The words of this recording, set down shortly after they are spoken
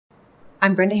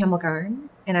I'm Brenda Hemmelgarn,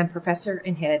 and I'm professor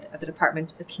and head of the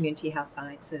Department of Community Health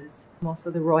Sciences. I'm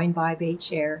also the Roy and Baay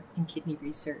Chair in Kidney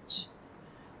Research.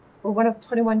 We're one of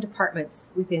 21 departments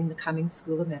within the Cummings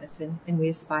School of Medicine, and we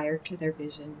aspire to their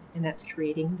vision, and that's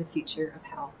creating the future of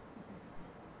health.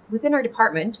 Within our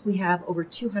department, we have over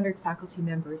 200 faculty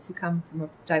members who come from a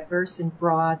diverse and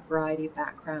broad variety of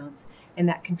backgrounds, and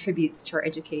that contributes to our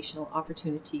educational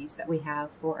opportunities that we have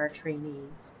for our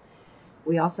trainees.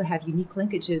 We also have unique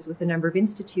linkages with a number of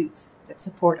institutes that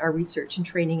support our research and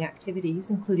training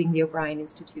activities, including the O'Brien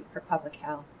Institute for Public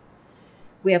Health.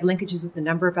 We have linkages with a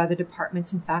number of other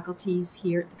departments and faculties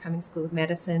here at the Cummings School of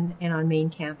Medicine and on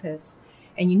main campus,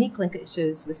 and unique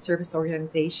linkages with service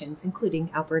organizations,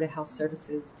 including Alberta Health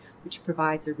Services, which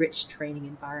provides a rich training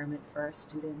environment for our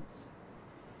students.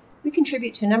 We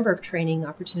contribute to a number of training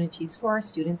opportunities for our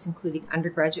students, including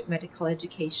undergraduate medical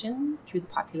education through the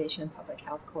Population and Public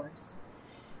Health course.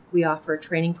 We offer a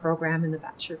training program in the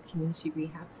Bachelor of Community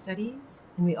Rehab Studies,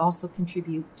 and we also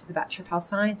contribute to the Bachelor of Health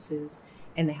Sciences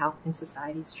and the Health and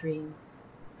Society stream.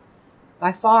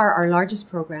 By far, our largest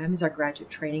program is our graduate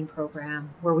training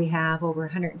program, where we have over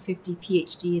 150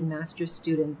 PhD and master's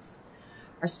students.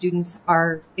 Our students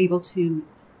are able to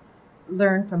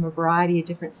learn from a variety of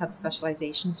different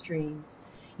subspecialization streams.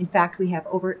 In fact, we have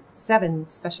over 7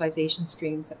 specialization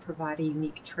streams that provide a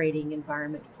unique training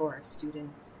environment for our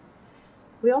students.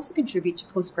 We also contribute to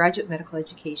postgraduate medical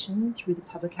education through the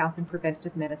Public Health and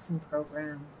Preventative Medicine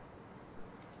program.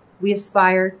 We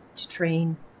aspire to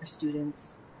train our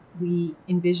students. We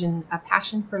envision a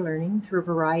passion for learning through a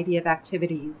variety of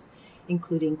activities,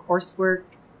 including coursework,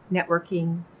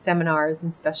 networking, seminars,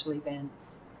 and special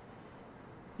events.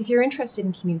 If you're interested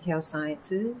in community health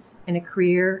sciences and a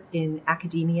career in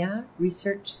academia,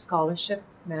 research, scholarship,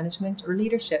 management, or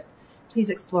leadership, please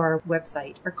explore our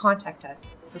website or contact us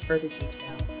for further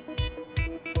details.